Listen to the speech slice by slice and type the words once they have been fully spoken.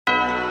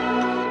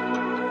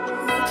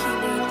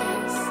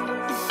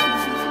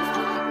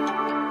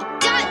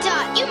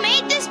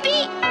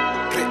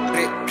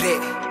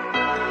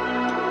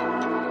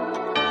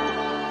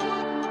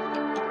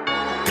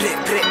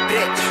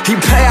He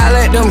play, I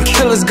let them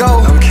killers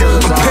go. I'm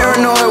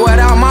paranoid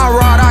without my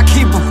rod, I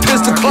keep a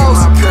pistol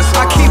close.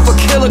 I keep a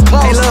killer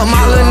close. Hey look,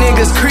 my little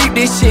niggas creep,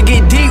 this shit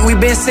get deep. We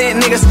been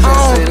sending niggas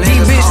home.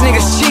 These bitch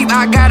niggas cheap,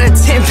 I got a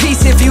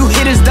 10-piece if you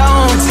hit his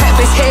dome. Tap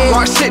his head,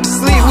 rock shit to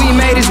sleep, we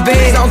made his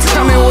bed. Don't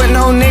tell me what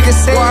no niggas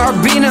say.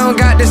 Arbino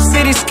got the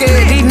city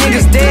scared, these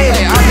niggas dead.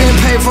 Hey, I been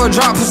paid for a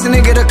drop pussy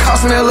nigga that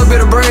cost me a little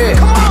bit of bread.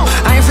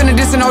 I ain't finna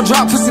diss no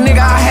drop pussy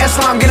nigga, I had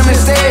slime, get him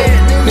instead.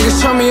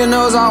 Niggas show me your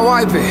nose, I'll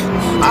wipe it.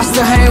 I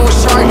still hang with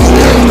sharks,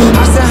 nigga.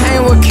 I still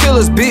hang with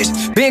killers, bitch.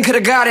 Ben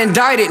could've got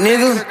indicted,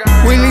 nigga.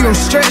 We leave him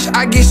stretched,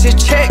 I get shit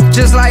checked,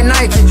 just like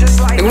Nike.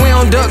 And we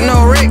don't duck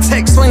no wreck,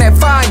 take swing that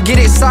fire, get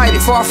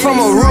excited. Far from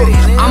a rook,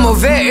 I'm a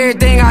vet,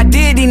 everything I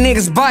did, these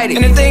niggas bite it.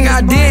 And the thing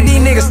I did, these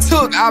niggas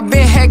took. I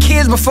been had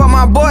kids before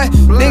my boy,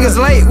 niggas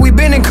late, we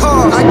been in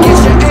cars. I get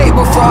your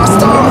 8 before I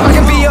start. I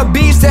can be a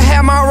beast to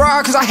have my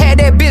rod, cause I had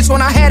that bitch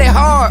when I had it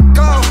hard.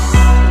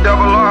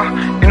 Double R,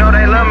 you know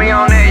they love me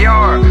on that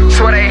yard.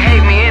 Swear they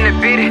hate me in the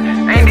video.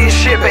 Ain't this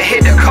shit but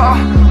hit the car.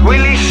 We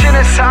leave shit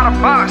inside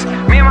a box.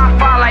 Me and my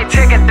father like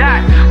taking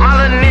dot. My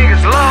little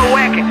niggas love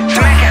whacking,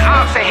 smacking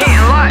ops and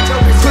hitting lots.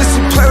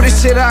 Pussy play with this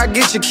shit, I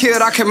get you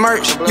killed, I can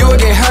merch. You will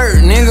get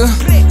hurt, nigga,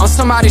 on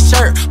somebody's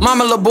shirt.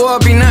 Mama little boy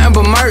be nothing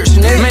but merch,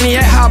 nigga.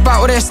 Maniac hop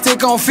out with that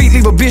stick on feet,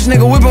 leave a bitch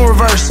nigga whip in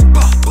reverse.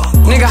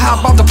 Nigga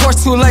hop off the porch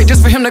too late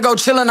just for him to go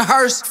chill in the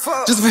hearse.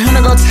 Just for him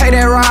to go take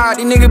that ride.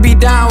 These nigga be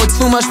down with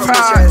too much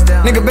pride.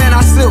 Nigga better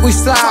not slip, we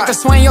slide. To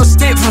swing your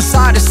stick from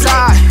side to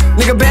side.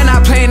 Nigga better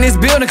not play in this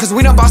building, cause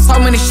we done bought so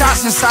many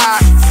shots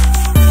inside.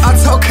 I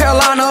told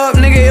Carolina up,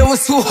 nigga, it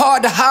was too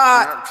hard to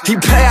hide. He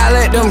play, I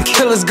let them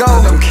killers go.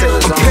 I'm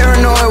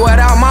paranoid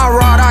without my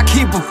rod, I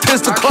keep a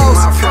pistol close.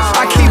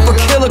 I keep a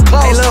killer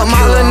close. Hey look,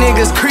 my little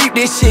niggas creep,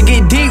 this shit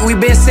get deep. We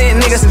been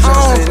sending niggas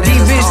home.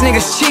 These bitch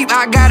niggas cheap,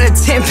 I got a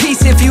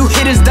 10-piece if you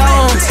hit his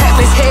dome.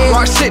 Tap his head,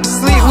 rock shit to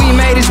sleep, we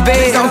made his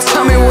bed. Don't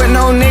tell me what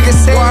no niggas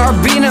say.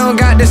 Arbino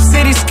got the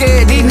city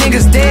scared, these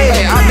niggas dead.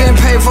 Hey, I been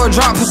paid for a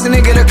drop pussy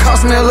nigga that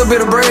cost me a little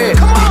bit of bread.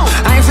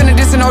 I ain't finna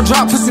diss no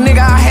drop pussy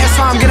nigga, I had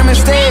slime, get him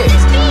instead. You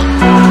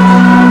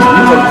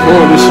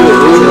fucking this shit,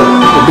 nigga.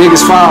 The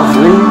biggest file,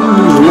 nigga.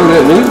 You know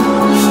that,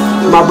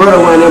 nigga. My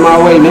brother went in my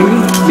way,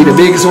 nigga. Be the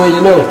biggest one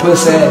you know,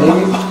 pussy ass,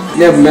 nigga.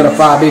 Never met a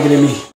file bigger than me.